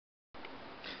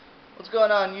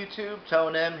going on YouTube?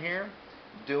 Tone M here,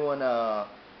 doing a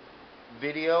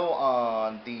video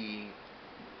on the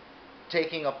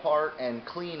taking apart and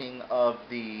cleaning of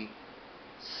the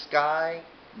SCCY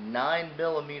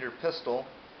 9mm pistol,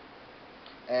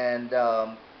 and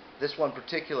this one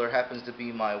particular happens to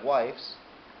be my wife's.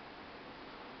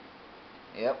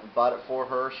 Yep, we bought it for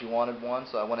her. She wanted one,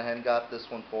 so I went ahead and got this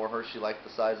one for her. She liked the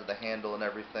size of the handle and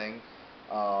everything.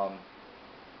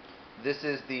 This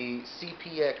is the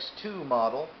CPX2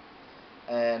 model,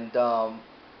 and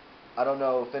I don't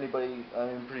know if anybody,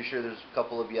 I'm pretty sure there's a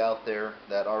couple of you out there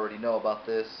that already know about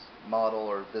this model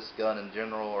or this gun in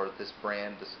general or this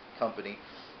brand, this company.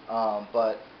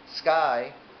 But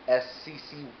SCCY,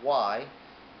 SCCY,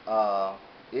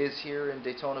 is here in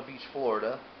Daytona Beach,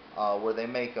 Florida, where they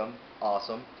make them.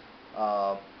 Awesome.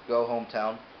 Go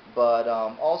hometown. But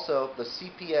also the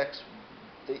CPX,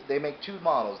 they make two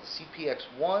models, the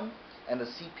CPX1 and the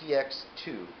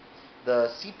CPX2.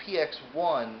 The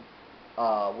CPX1,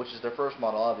 which is their first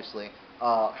model obviously,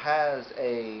 has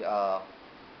a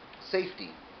safety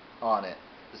on it.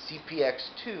 The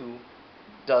CPX2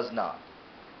 does not.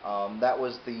 That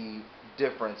was the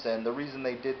difference, and the reason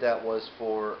they did that was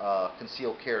for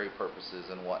concealed carry purposes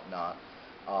and whatnot,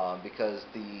 because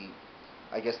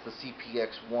I guess the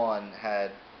CPX1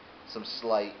 had some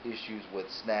slight issues with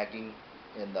snagging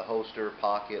in the holster,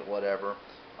 pocket, whatever.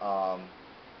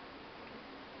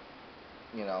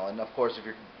 You know, and of course, if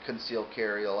you're concealed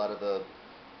carry, a lot of the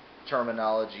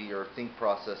terminology or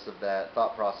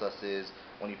thought process is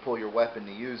when you pull your weapon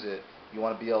to use it, you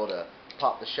want to be able to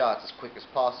pop the shots as quick as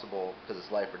possible because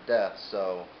it's life or death.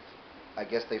 So I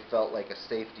guess they felt like a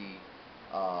safety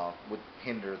would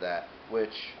hinder that,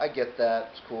 which I get that.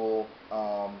 It's cool.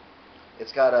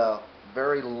 It's got a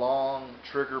very long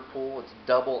trigger pull. It's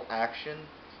double action.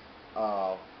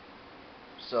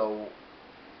 So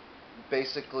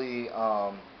basically,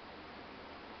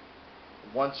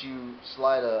 once you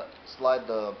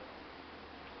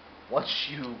once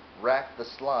you rack the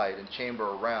slide and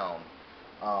chamber around,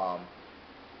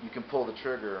 you can pull the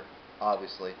trigger,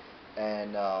 obviously,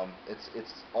 and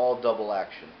it's all double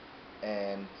action,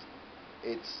 and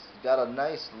it's got a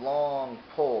nice long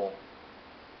pull,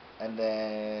 and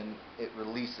then it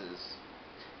releases.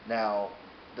 Now,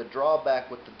 the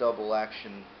drawback with the double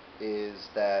action is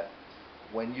that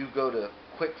when you go to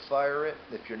quick fire it,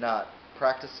 if you're not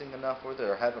practicing enough with it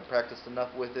or haven't practiced enough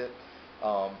with it,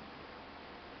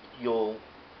 you'll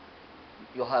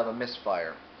have a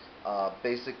misfire.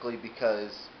 Basically,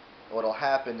 because what'll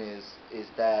happen is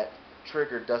that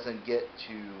trigger doesn't get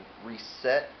to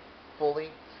reset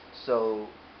fully. So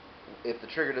if the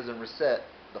trigger doesn't reset,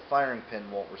 the firing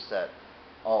pin won't reset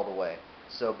all the way.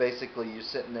 So basically, you're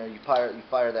sitting there, you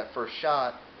fire that first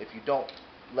shot. If you don't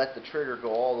let the trigger go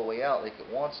all the way out like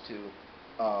it wants to,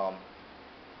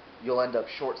 you'll end up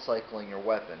short cycling your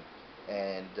weapon,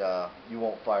 and you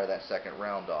won't fire that second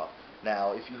round off.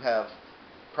 Now, if you have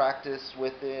practice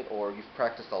with it, or you've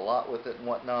practiced a lot with it and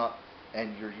whatnot,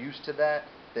 and you're used to that,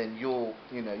 then you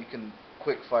can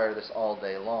quick fire this all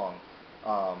day long,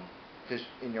 because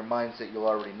in your mindset you'll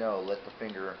already know, let the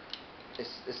finger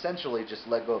essentially just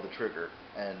let go of the trigger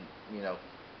and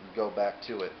go back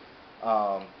to it.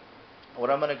 What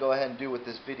I'm going to go ahead and do with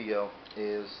this video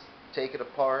is take it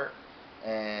apart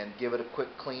and give it a quick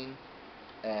clean,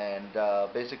 and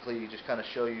basically just kind of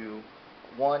show you,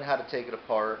 one, how to take it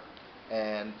apart,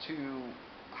 and two,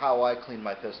 how I clean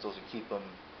my pistols and keep them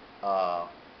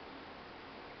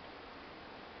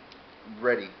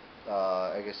ready,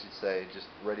 I guess you'd say, just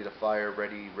ready to fire,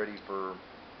 ready for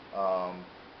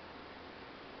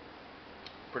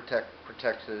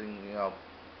protecting,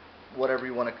 whatever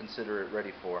you want to consider it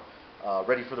ready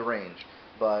for the range.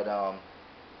 But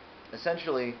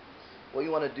essentially, what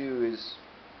you want to do is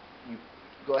you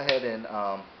go ahead and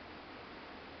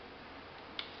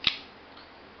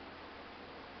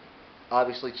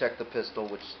obviously check the pistol,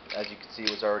 which, as you can see,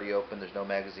 was already open. There's no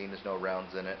magazine, there's no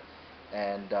rounds in it,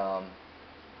 and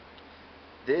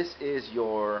this is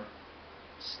your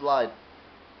slide.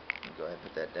 Let me go ahead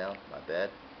and put that down. My bad.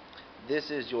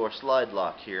 This is your slide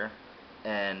lock here,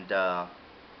 and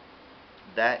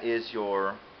that is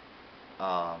your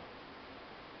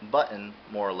button,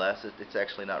 more or less. It's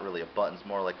actually not really a button, it's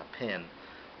more like a pin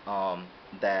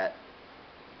that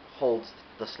holds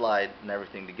the slide and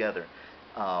everything together.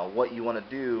 What you want to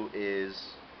do is,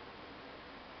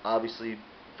 obviously,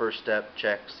 first step,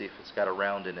 check, see if it's got a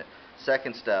round in it.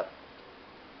 Second step,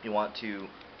 you want to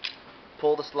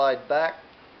pull the slide back,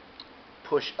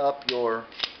 push up your,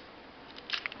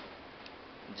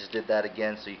 just did that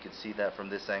again so you can see that from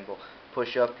this angle,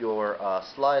 push up your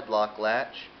slide lock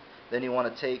latch, Then you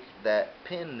want to take that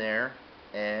pin there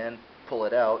and pull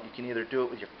it out. You can either do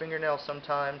it with your fingernail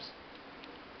sometimes.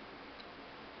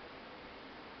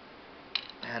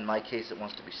 In my case, it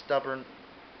wants to be stubborn.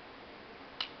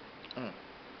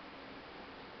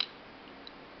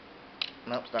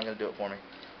 Nope, it's not going to do it for me.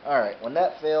 Alright, when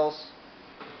that fails,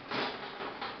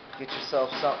 get yourself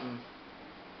something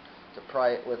to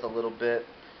pry it with a little bit.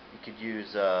 You could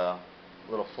use a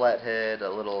little flathead, a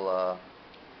little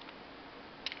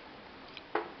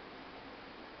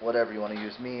whatever you want to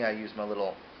use. Me, I use my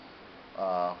little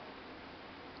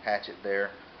hatchet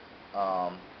there.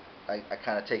 I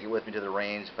kind of take it with me to the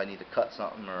range if I need to cut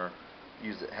something or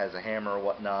use it as a hammer or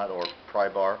whatnot, or pry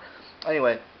bar.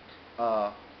 Anyway,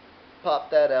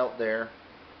 pop that out there,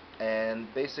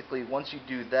 and basically once you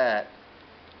do that,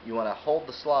 you want to hold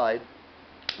the slide,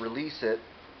 release it,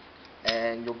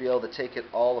 and you'll be able to take it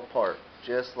all apart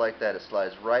just like that. It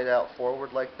slides right out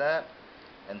forward like that,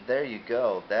 and there you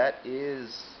go. That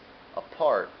is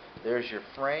apart. There's your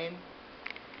frame.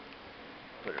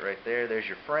 Put it right there. There's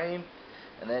your frame.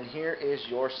 And then here is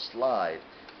your slide.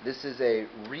 This is a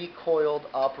recoiled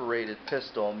operated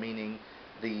pistol, meaning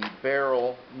the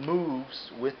barrel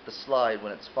moves with the slide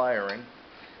when it's firing.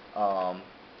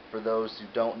 For those who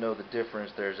don't know the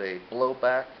difference, there's a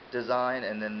blowback design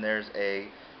and then there's a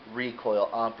recoil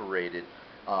operated.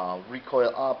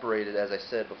 Recoil operated, as I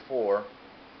said before,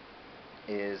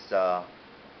 is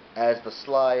as the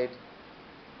slide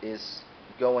is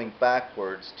going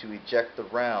backwards to eject the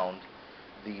round,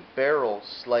 the barrel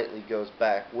slightly goes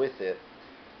back with it,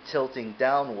 tilting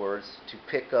downwards to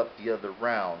pick up the other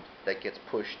round that gets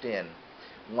pushed in.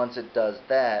 Once it does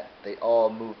that, they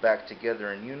all move back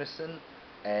together in unison,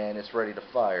 and it's ready to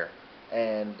fire.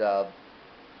 And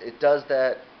it does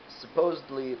that.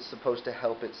 Supposedly, it's supposed to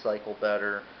help it cycle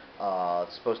better.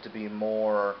 It's supposed to be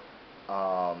more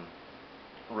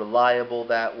reliable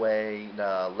that way,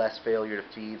 less failure to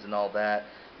feeds and all that.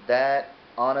 That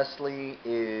honestly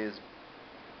is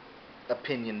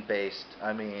opinion based.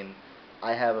 I mean,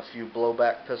 I have a few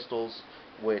blowback pistols,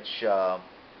 which go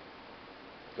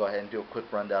ahead and do a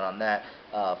quick rundown on that.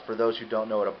 For those who don't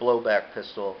know what a blowback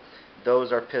pistol,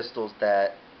 those are pistols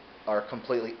that are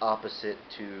completely opposite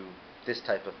to this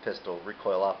type of pistol,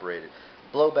 recoil operated.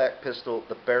 Blowback pistol,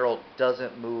 the barrel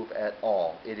doesn't move at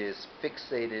all. It is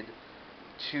fixated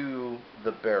to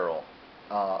the barrel,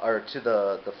 or to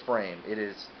the frame. It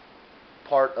is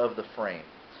part of the frame.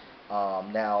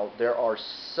 Now there are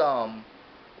some,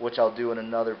 which I'll do in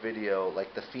another video,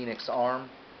 like the Phoenix Arm,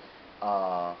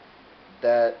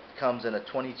 that comes in a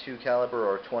 22 caliber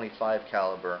or a 25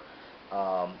 caliber.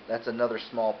 That's another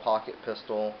small pocket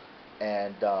pistol,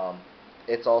 and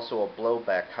it's also a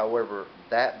blowback. However,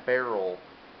 that barrel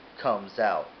comes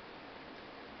out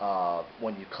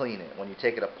when you clean it. When you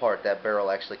take it apart, that barrel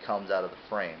actually comes out of the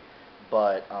frame.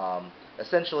 But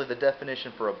essentially the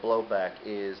definition for a blowback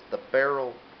is the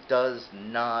barrel does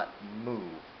not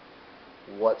move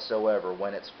whatsoever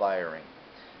when it's firing.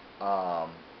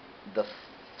 The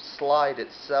slide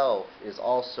itself is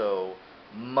also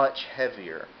much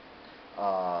heavier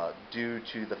due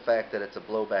to the fact that it's a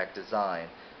blowback design.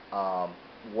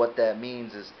 What that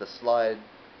means is the slide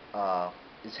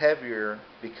is heavier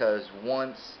because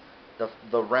once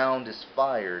the round is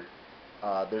fired,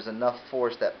 there's enough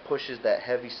force that pushes that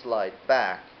heavy slide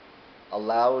back,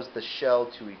 allows the shell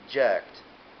to eject,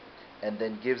 and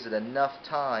then gives it enough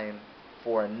time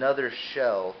for another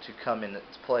shell to come in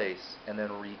its place and then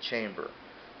rechamber.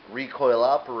 Recoil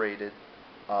operated,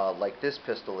 like this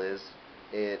pistol is,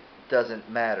 it doesn't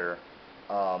matter.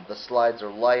 The slides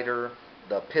are lighter,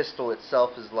 the pistol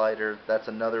itself is lighter. That's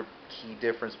another key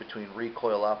difference between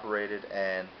recoil operated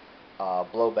and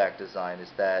blowback design, is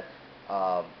that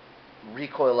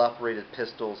recoil operated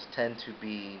pistols tend to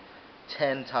be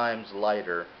 10 times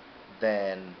lighter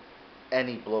than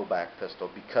any blowback pistol,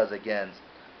 because again,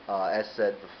 as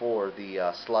said before,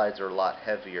 the slides are a lot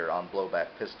heavier on blowback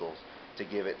pistols to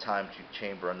give it time to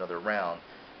chamber another round.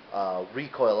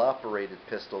 Recoil operated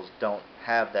pistols don't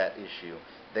have that issue.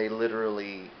 They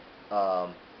literally,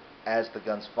 as the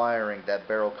gun's firing, that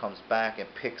barrel comes back and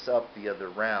picks up the other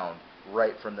round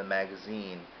right from the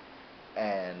magazine,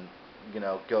 and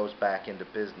goes back into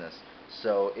business.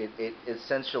 So it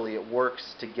essentially, it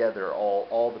works together.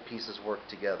 All the pieces work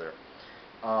together.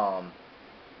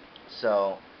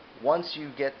 So once you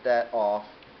get that off,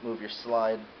 move your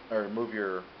slide, or move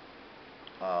your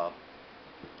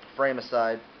frame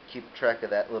aside. Keep track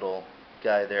of that little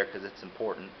guy there because it's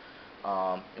important.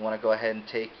 You want to go ahead and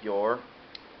take your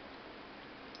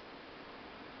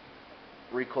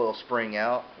recoil spring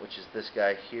out, which is this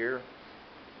guy here,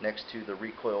 next to the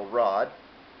recoil rod,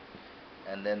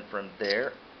 and then from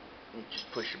there you just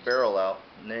push your barrel out,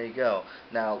 and there you go.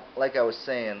 Now, like I was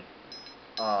saying,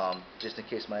 just in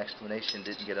case my explanation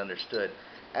didn't get understood,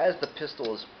 as the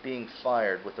pistol is being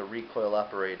fired with a recoil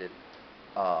operated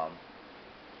um,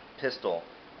 pistol,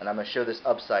 and I'm going to show this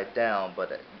upside down, but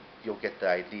you'll get the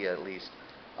idea at least.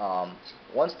 Um,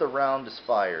 Once the round is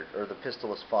fired, or the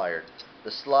pistol is fired,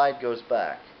 the slide goes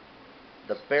back.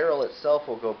 The barrel itself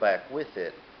will go back with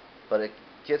it, but it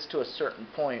gets to a certain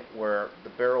point where the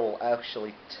barrel will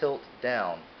actually tilt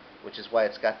down, which is why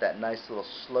it's got that nice little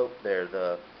slope there,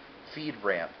 the feed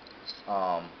ramp.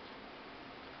 Um,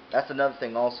 that's another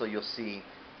thing also you'll see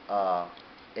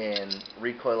in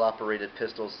recoil operated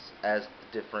pistols as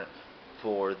different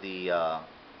for the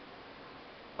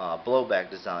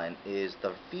blowback design is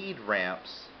the feed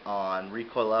ramps on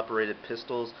recoil operated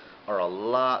pistols are a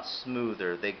lot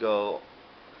smoother. They go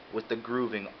with the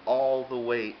grooving all the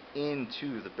way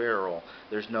into the barrel.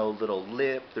 There's no little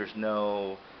lip, there's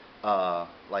no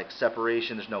like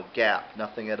separation, there's no gap,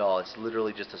 nothing at all. It's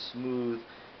literally just a smooth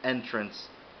entrance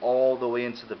all the way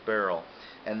into the barrel,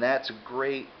 and that's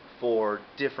great for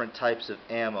different types of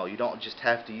ammo. You don't just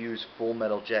have to use full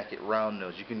metal jacket round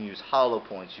nose. You can use hollow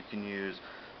points. You can use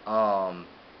what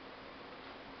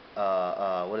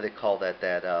do they call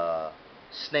that?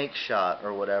 Snake shot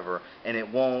or whatever, and it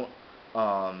won't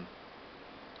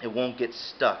get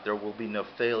stuck. There will be no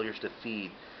failures to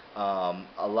feed.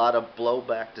 A lot of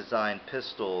blowback design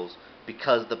pistols,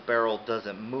 because the barrel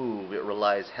doesn't move, it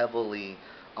relies heavily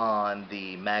on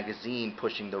the magazine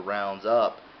pushing the rounds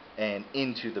up and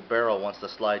into the barrel once the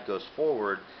slide goes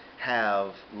forward,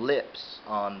 have lips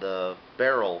on the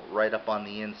barrel right up on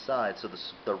the inside. So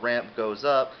the ramp goes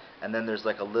up, and then there's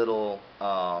like a little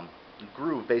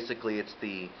groove. Basically, it's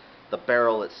the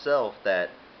barrel itself that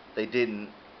they didn't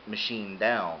machine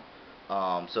down.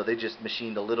 So they just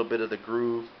machined a little bit of the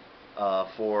groove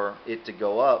for it to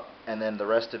go up, and then the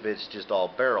rest of it's just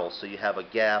all barrels. So you have a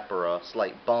gap or a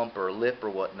slight bump or a lip or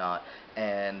whatnot.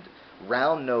 And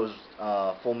round nose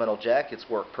full metal jackets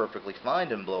work perfectly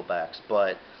fine in blowbacks,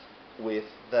 but with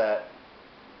that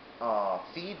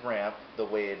feed ramp the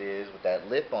way it is with that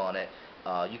lip on it,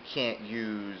 you can't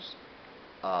use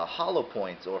hollow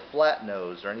points or flat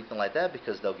nose or anything like that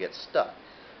because they'll get stuck.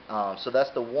 So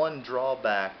that's the one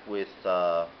drawback with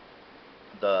the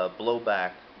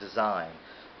blowback design.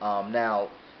 Now,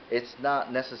 it's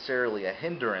not necessarily a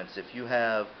hindrance. If you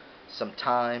have some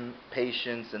time,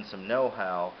 patience, and some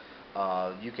know-how,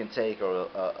 you can take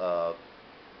a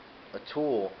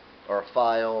tool or a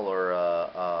file or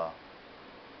a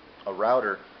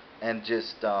router and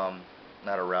just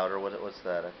not a router. What's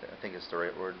that? I think it's the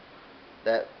right word.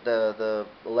 That the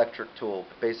electric tool.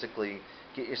 Basically,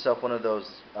 get yourself one of those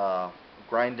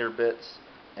grinder bits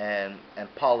and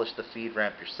polish the feed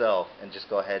ramp yourself, and just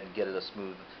go ahead and get it a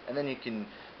smooth. And then you can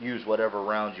use whatever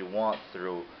round you want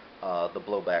through the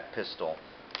blowback pistol.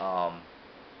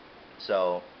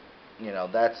 So, you know,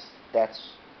 that's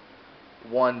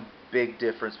one big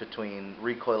difference between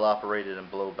recoil operated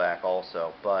and blowback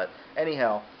also. But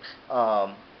anyhow,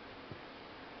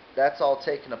 that's all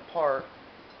taken apart,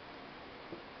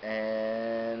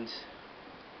 and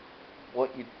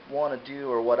what you want to do,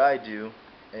 or what I do,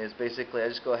 is basically I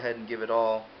just go ahead and give it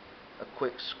all a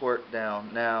quick squirt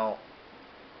down. Now,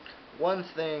 one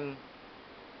thing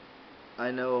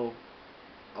I know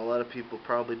a lot of people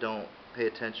probably don't pay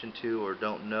attention to or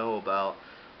don't know about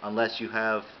unless you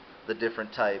have the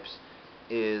different types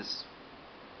is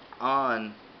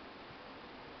on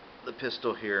the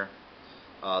pistol here,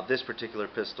 this particular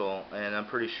pistol, and I'm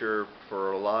pretty sure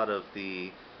for a lot of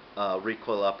the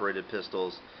recoil operated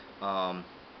pistols,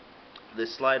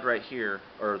 this slide right here,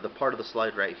 or the part of the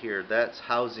slide right here, that's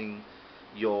housing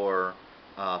your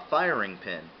firing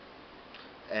pin,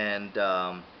 and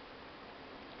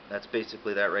that's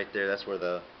basically that right there. That's where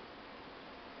the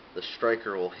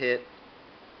striker will hit,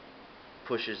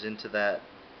 pushes into that,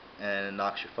 and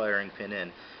knocks your firing pin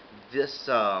in. This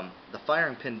the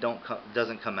firing pin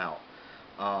doesn't come out.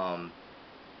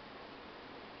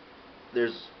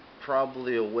 There's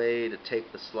probably a way to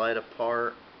take the slide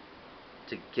apart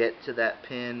to get to that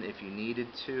pin if you needed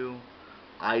to.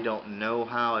 I don't know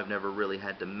how. I've never really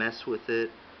had to mess with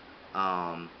it.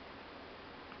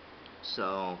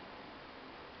 So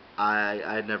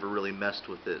I've never really messed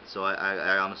with it, so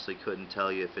I honestly couldn't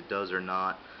tell you if it does or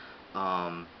not.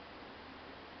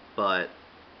 But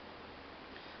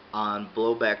on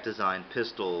blowback design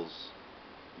pistols,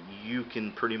 you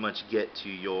can pretty much get to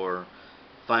your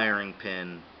firing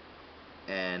pin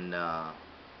and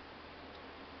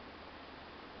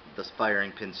the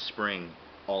firing pin spring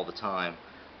all the time.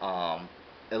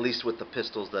 At least with the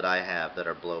pistols that I have that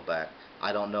are blowback.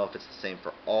 I don't know if it's the same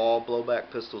for all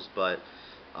blowback pistols, but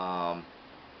um,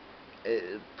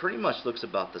 it pretty much looks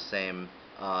about the same.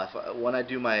 When I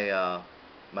do my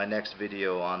next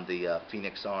video on the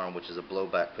Phoenix Arm, which is a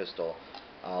blowback pistol,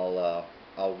 I'll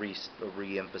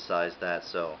re-emphasize that.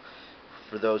 So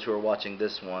for those who are watching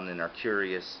this one and are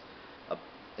curious uh,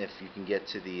 if you can get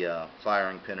to the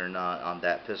firing pin or not on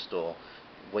that pistol,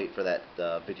 wait for that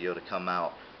video to come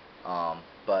out.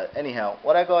 But anyhow,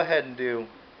 what I go ahead and do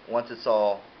once it's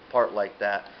all apart like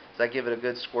that is I give it a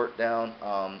good squirt down.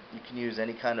 You can use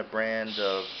any kind of brand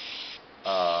of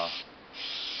uh,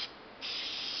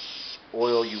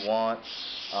 oil you want.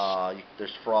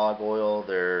 There's frog oil,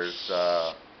 there's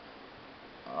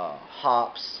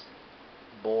hops,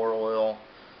 bore oil,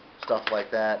 stuff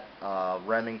like that.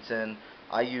 Remington.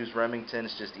 I use Remington.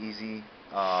 It's just easy.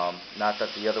 Not that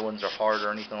the other ones are hard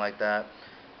or anything like that.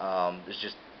 It's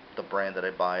just the brand that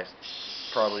I buy.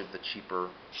 It's probably the cheaper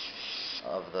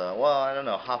of the. Well, I don't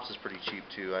know. Hops is pretty cheap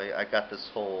too. I got this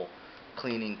whole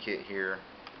cleaning kit here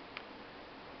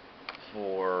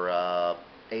for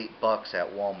 $8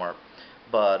 at Walmart.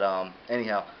 But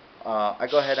anyhow, I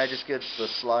go ahead. I just give the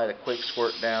slide a quick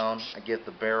squirt down. I give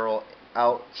the barrel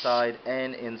outside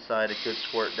and inside a good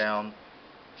squirt down.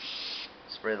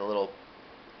 Spray the little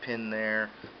pin there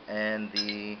and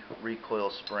the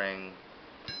recoil spring.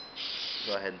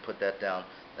 Go ahead and put that down.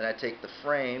 Then I take the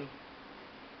frame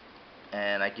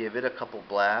and I give it a couple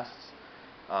blasts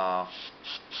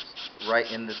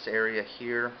right in this area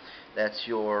here. That's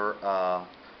your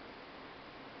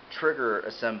trigger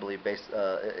assembly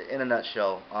in a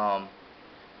nutshell.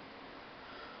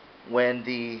 When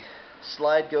the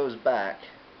slide goes back,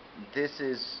 this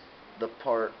is the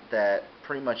part that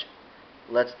pretty much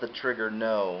lets the trigger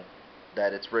know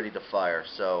that it's ready to fire.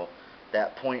 So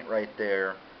that point right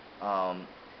there,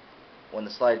 when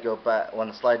the slide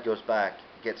goes back,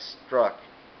 gets struck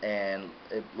and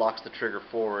it locks the trigger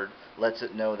forward, lets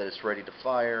it know that it's ready to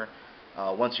fire.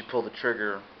 Once you pull the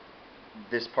trigger,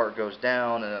 this part goes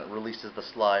down and it releases the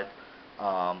slide.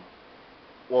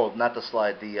 Well, not the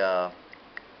slide, the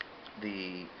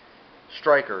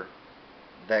striker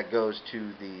that goes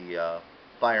to the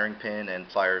firing pin and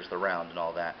fires the round and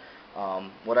all that.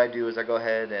 What I do is I go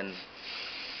ahead and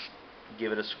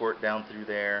give it a squirt down through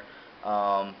there.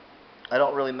 I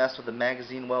don't really mess with the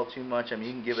magazine well too much. I mean,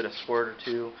 you can give it a squirt or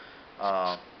two,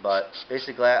 but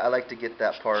basically I like to get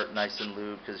that part nice and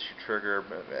lubed because it's your trigger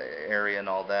area and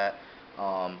all that.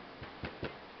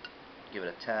 Give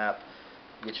it a tap.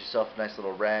 Get yourself a nice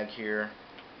little rag here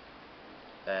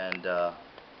and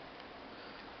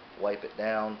wipe it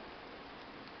down.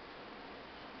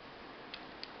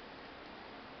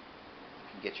 You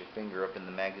can get your finger up in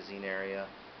the magazine area.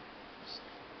 Just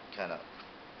kind of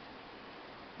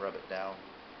rub it down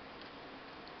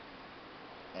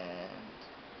and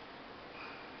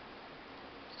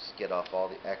just get off all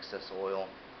the excess oil.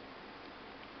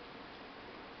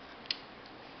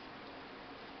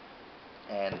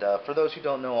 And for those who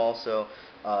don't know also,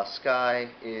 SCCY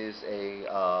is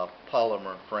a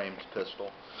polymer framed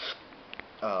pistol.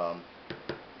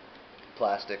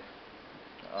 Plastic.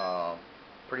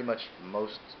 Pretty much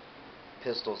most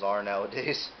pistols are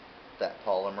nowadays that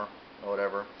polymer or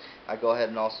whatever. I go ahead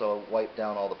and also wipe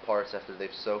down all the parts after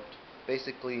they've soaked.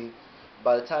 Basically,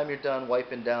 by the time you're done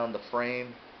wiping down the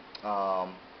frame,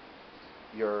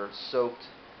 your soaked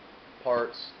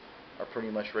parts are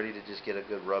pretty much ready to just get a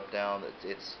good rub down.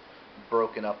 It's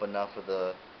broken up enough of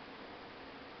the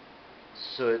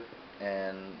soot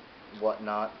and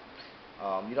whatnot.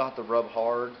 You don't have to rub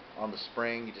hard on the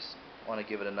spring. You just want to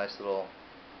give it a nice little,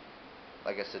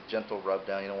 like I said, gentle rub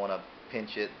down. You don't want to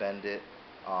pinch it, bend it.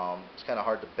 It's kind of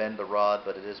hard to bend the rod,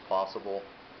 but it is possible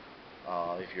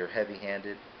if you're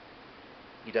heavy-handed.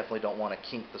 You definitely don't want to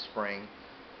kink the spring,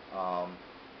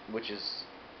 which is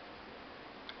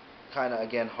kind of,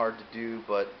 again, hard to do,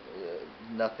 but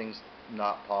nothing's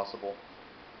not possible.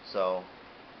 So,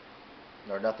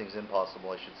 or nothing's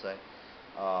impossible, I should say.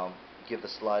 Give the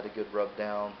slide a good rub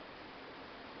down.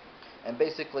 And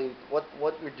basically, what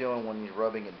you're doing when you're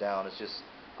rubbing it down is just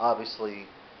obviously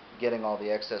getting all the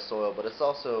excess oil, but it's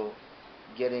also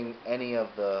getting any of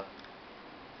the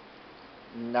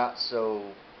not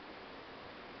so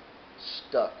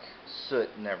stuck soot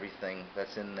and everything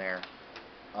that's in there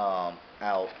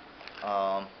out.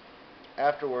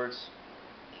 Afterwards,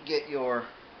 get your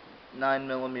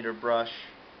 9mm brush,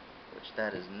 which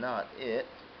that is not it.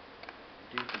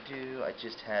 I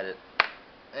just had it,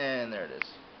 and there it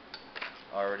is,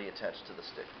 already attached to the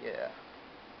stick. Yeah.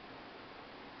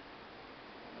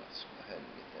 Let's go ahead and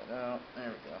get that out. There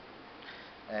we go.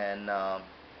 And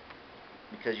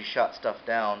because you shot stuff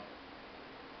down,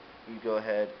 you go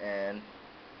ahead and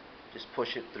just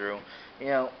push it through. You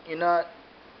know, you're not,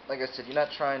 like I said, you're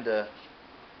not trying to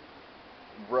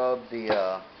rub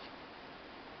the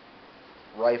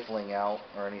rifling out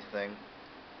or anything,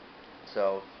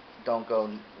 so don't go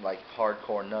like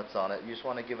hardcore nuts on it. You just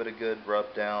want to give it a good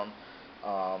rub down,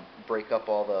 break up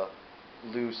all the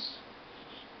loose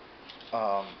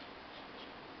um,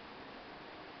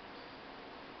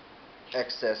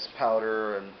 excess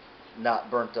powder and not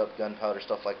burnt up gunpowder,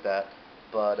 stuff like that.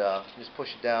 But just push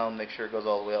it down, make sure it goes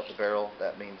all the way up the barrel.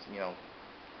 That means, you know,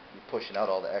 you're pushing out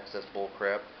all the excess bull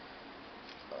crap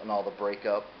and all the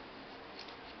breakup.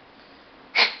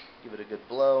 Give it a good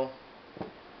blow.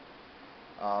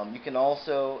 You can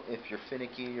also, if you're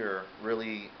finicky or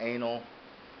really anal,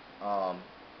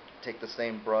 take the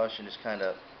same brush and just kind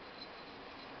of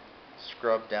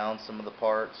scrub down some of the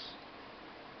parts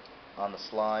on the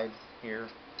slide here,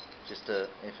 just to,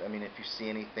 if you see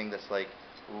anything that's like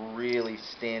really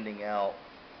standing out,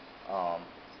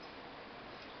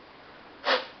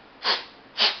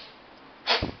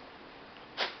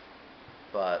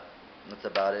 but that's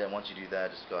about it. And once you do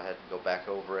that, just go ahead and go back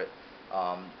over it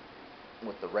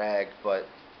with the rag. But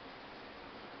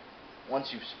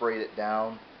once you've sprayed it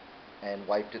down and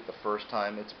wiped it the first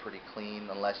time, it's pretty clean,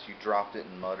 unless you dropped it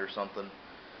in mud or something.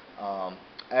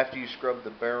 After you scrub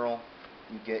the barrel,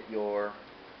 you get your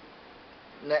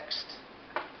next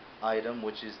item,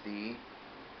 which is the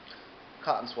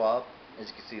cotton swab. As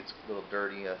you can see, it's a little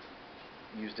dirty. I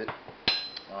used it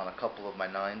on a couple of my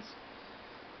 9s,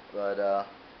 but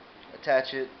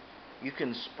attach it. You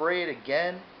can spray it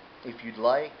again if you'd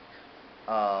like,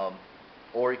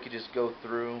 or you could just go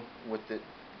through with it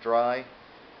dry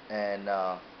and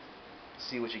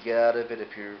see what you get out of it.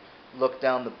 If you look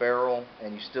down the barrel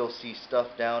and you still see stuff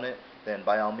down it, then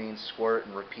by all means squirt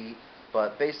and repeat.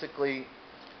 But basically,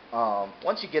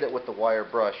 once you get it with the wire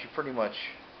brush, you pretty much,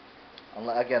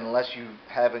 again, unless you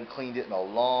haven't cleaned it in a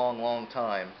long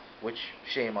time, which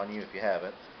shame on you if you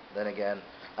haven't. Then again,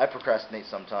 I procrastinate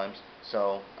sometimes,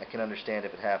 so I can understand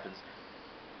if it happens.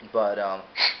 But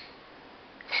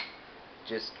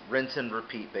just rinse and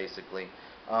repeat, basically.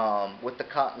 With the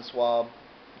cotton swab,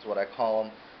 is what I call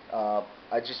them.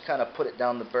 I just kind of put it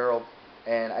down the barrel,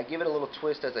 and I give it a little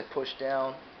twist as I push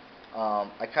down.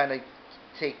 I kind of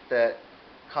take that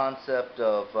concept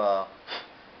of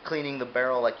cleaning the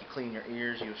barrel like you clean your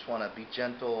ears. You just want to be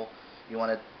gentle. You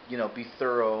want to, be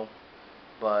thorough,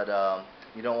 but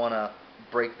you don't want to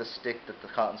break the stick that the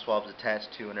cotton swab's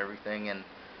attached to and everything. And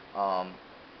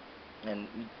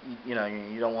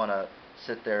you don't want to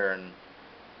sit there and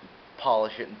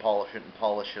polish it and polish it and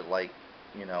polish it like,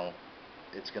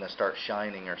 it's going to start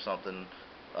shining or something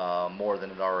more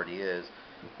than it already is.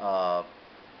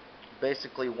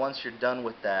 Basically, once you're done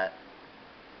with that,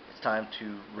 it's time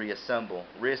to reassemble.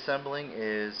 Reassembling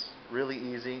is really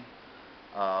easy.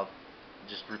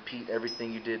 Just repeat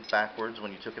everything you did backwards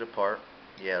when you took it apart.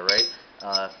 Yeah, right?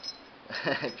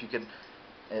 If you could,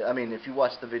 if you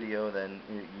watched the video, then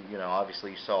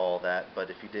obviously you saw all that. But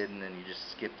if you didn't and you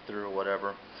just skipped through or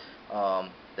whatever,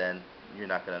 then you're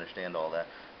not going to understand all that.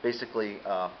 Basically,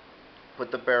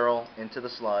 put the barrel into the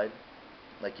slide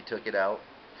like you took it out.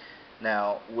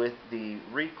 Now, with the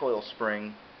recoil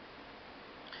spring,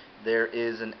 there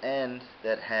is an end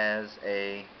that has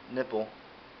a nipple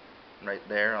right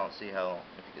there. I don't see if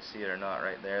you can see it or not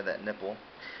right there, that nipple.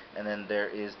 And then there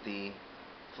is the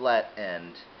flat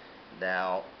end.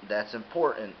 Now, that's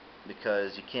important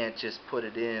because you can't just put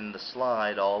it in the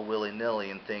slide all willy-nilly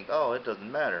and think, oh, it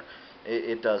doesn't matter.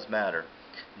 It does matter.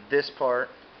 This part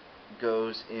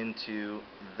goes into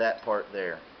that part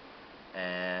there,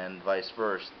 and vice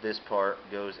versa. This part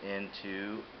goes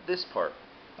into this part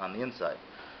on the inside.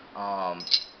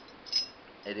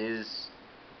 It is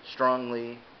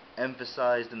strongly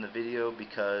emphasized in the video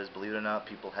because, believe it or not,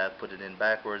 people have put it in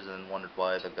backwards and wondered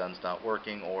why the gun's not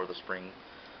working or the spring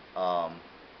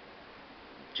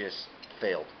just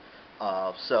failed.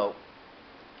 So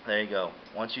there you go.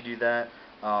 Once you do that,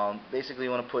 basically you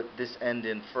want to put this end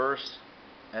in first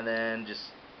and then just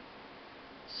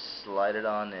slide it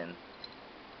on in.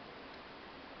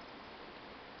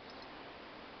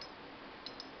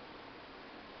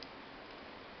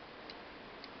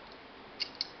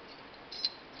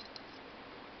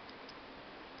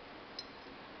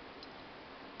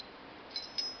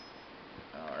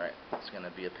 Alright, it's going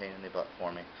to be a pain in the butt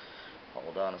for me.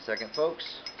 Hold on a second, folks.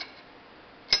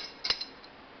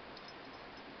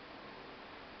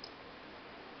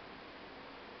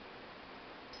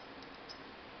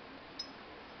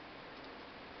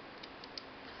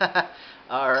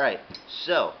 Alright,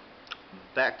 so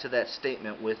back to that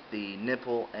statement with the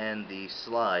nipple and the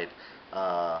slide.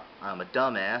 I'm a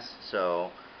dumbass,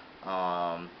 so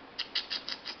um,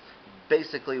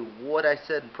 basically what I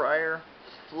said prior,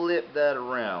 flip that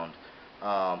around.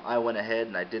 I went ahead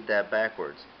and I did that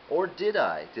backwards. Or did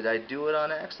I? Did I do it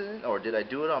on accident, or did I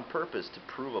do it on purpose to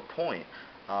prove a point?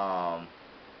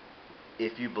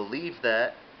 If you believe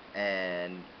that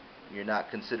and you're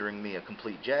not considering me a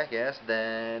complete jackass,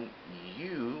 then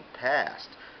you passed.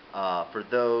 For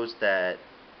those that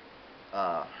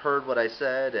heard what I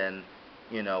said and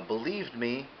believed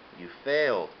me, you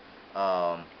failed.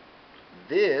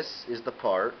 This is the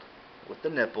part with the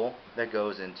nipple that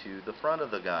goes into the front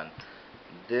of the gun.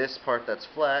 This part that's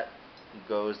flat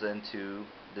goes into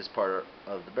this part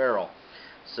of the barrel.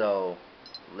 So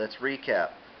let's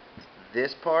recap.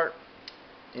 This part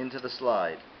into the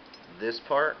slide. This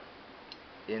part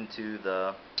into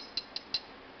the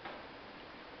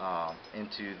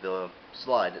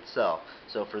slide itself.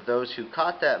 So for those who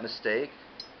caught that mistake,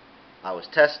 I was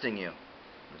testing you.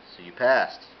 So you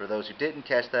passed. For those who didn't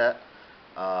catch that,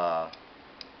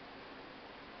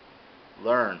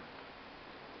 learn.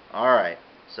 Alright,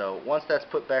 so once that's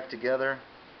put back together,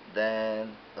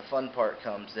 then the fun part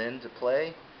comes into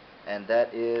play, and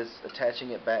that is attaching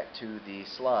it back to the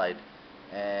slide.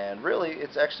 And really,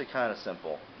 it's actually kind of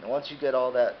simple. And once you get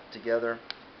all that together,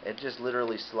 it just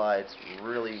literally slides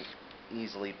really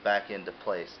easily back into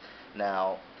place.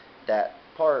 Now, that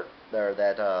part there,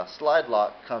 that slide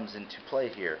lock comes into play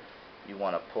here. You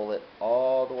want to pull it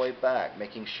all the way back,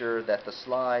 making sure that the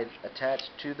slide attached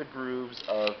to the grooves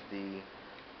of the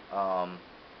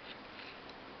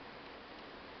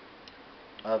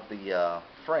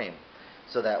frame,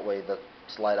 so that way the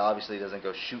slide obviously doesn't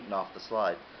go shooting off the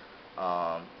slide.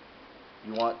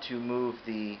 You want to move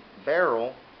the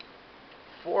barrel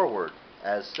forward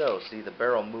as so. See, the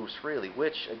barrel moves freely,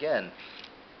 which again,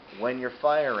 when you're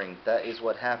firing, that is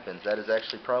what happens. That is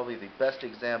actually probably the best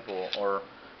example or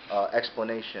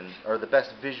explanation, or the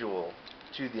best visual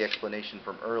to the explanation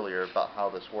from earlier about how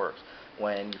this works.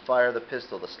 When you fire the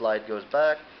pistol, the slide goes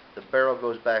back, the barrel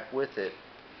goes back with it.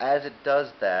 As it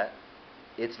does that,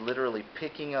 it's literally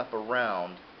picking up a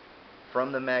round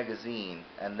from the magazine,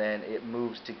 and then it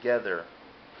moves together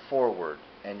forward,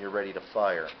 and you're ready to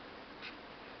fire.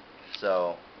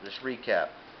 So, just recap.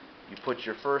 You put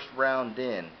your first round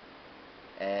in,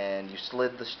 and you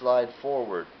slid the slide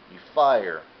forward. You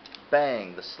fire.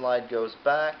 Bang, the slide goes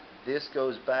back. This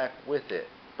goes back with it.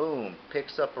 Boom,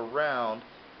 picks up a round,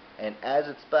 and as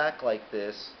it's back like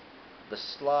this, the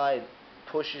slide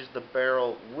pushes the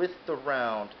barrel with the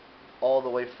round all the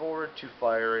way forward to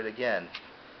fire it again.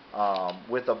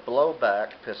 With a blowback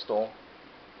pistol,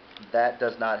 that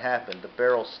does not happen. The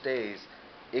barrel stays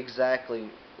exactly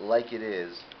like it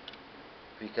is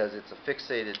because it's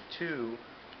affixated to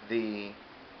the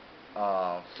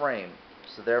frame.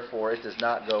 So therefore it does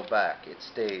not go back. It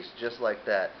stays just like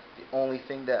that. The only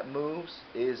thing that moves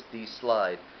is the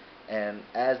slide. And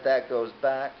as that goes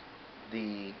back,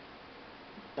 the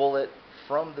bullet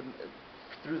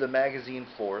through the magazine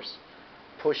force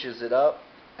pushes it up,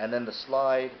 and then the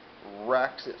slide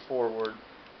racks it forward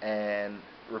and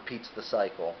repeats the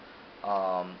cycle.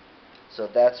 So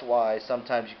that's why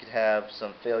sometimes you could have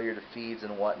some failure to feeds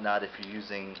and whatnot if you're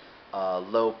using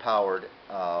low-powered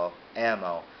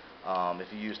ammo.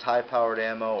 If you used high-powered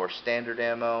ammo or standard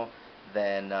ammo,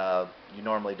 then you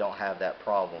normally don't have that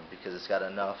problem because it's got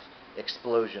enough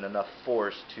explosion, enough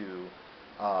force to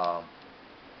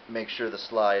make sure the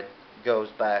slide goes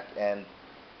back and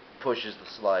pushes the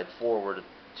slide forward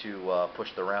to push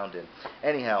the round in.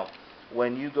 Anyhow,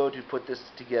 when you go to put this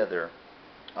together,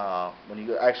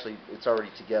 actually it's already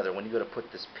together. When you go to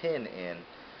put this pin in,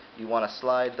 you want to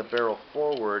slide the barrel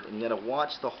forward, and you got to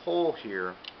watch the hole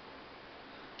here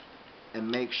and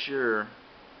make sure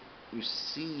you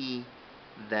see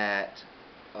that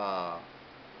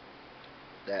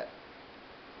that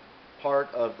part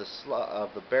of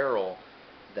the barrel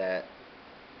that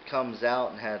comes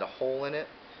out and had a hole in it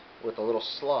with a little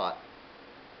slot,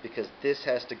 because this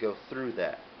has to go through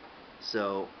that.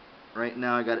 So right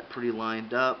now I got it pretty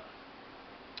lined up.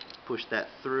 Push that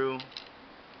through.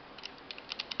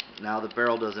 Now the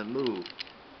barrel doesn't move.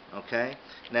 Okay?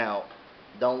 Now,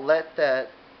 don't let that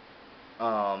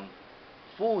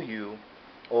fool you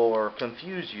or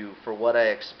confuse you for what I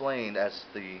explained as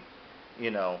the,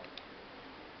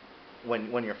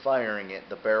 when you're firing it,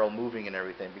 the barrel moving and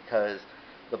everything, because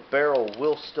the barrel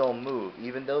will still move.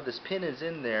 Even though this pin is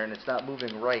in there and it's not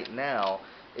moving right now,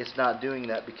 it's not doing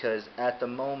that because at the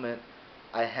moment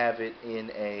I have it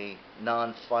in a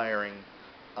non-firing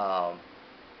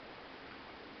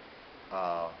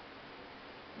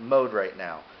mode right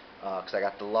now because I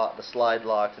got the slide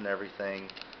locked and everything.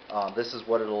 This is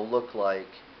what it'll look like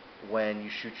when you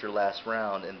shoot your last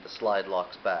round and the slide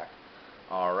locks back.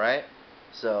 Alright,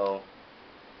 so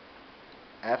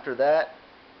after that,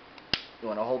 you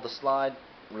want to hold the slide,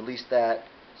 release that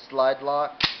slide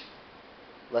lock,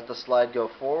 let the slide go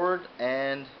forward,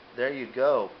 and there you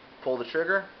go. Pull the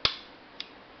trigger,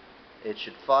 it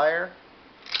should fire,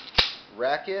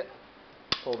 rack it,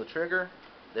 pull the trigger,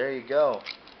 there you go.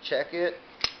 Check it,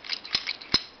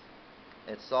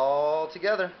 it's all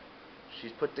together.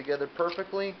 She's put together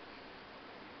perfectly,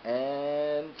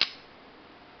 and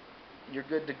you're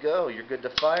good to go. You're good to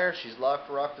fire. She's locked,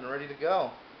 rocked, and ready to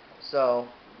go. So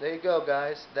there you go,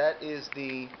 guys. That is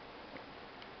the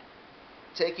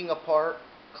taking apart,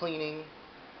 cleaning,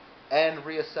 and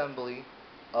reassembly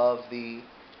of the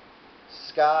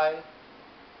SCCY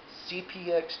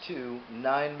CPX2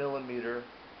 9mm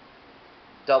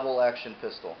double action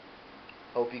pistol.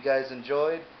 Hope you guys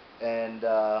enjoyed. And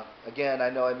again, I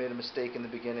know I made a mistake in the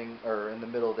beginning or in the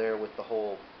middle there with the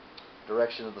whole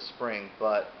direction of the spring,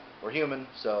 but we're human,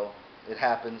 so it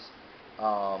happens.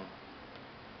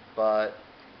 But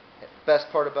best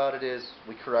part about it is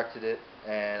we corrected it,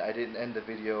 and I didn't end the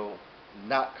video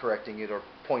not correcting it or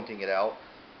pointing it out,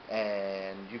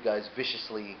 and you guys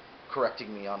viciously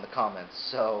correcting me on the comments.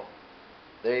 So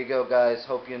there you go, guys.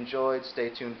 Hope you enjoyed. Stay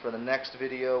tuned for the next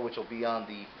video, which will be on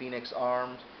the Phoenix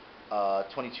Armed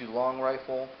 22 long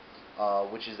rifle,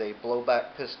 which is a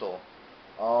blowback pistol.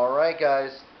 Alright,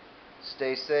 guys.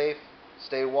 Stay safe,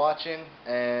 stay watching,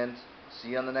 and see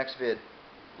you on the next vid.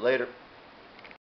 Later.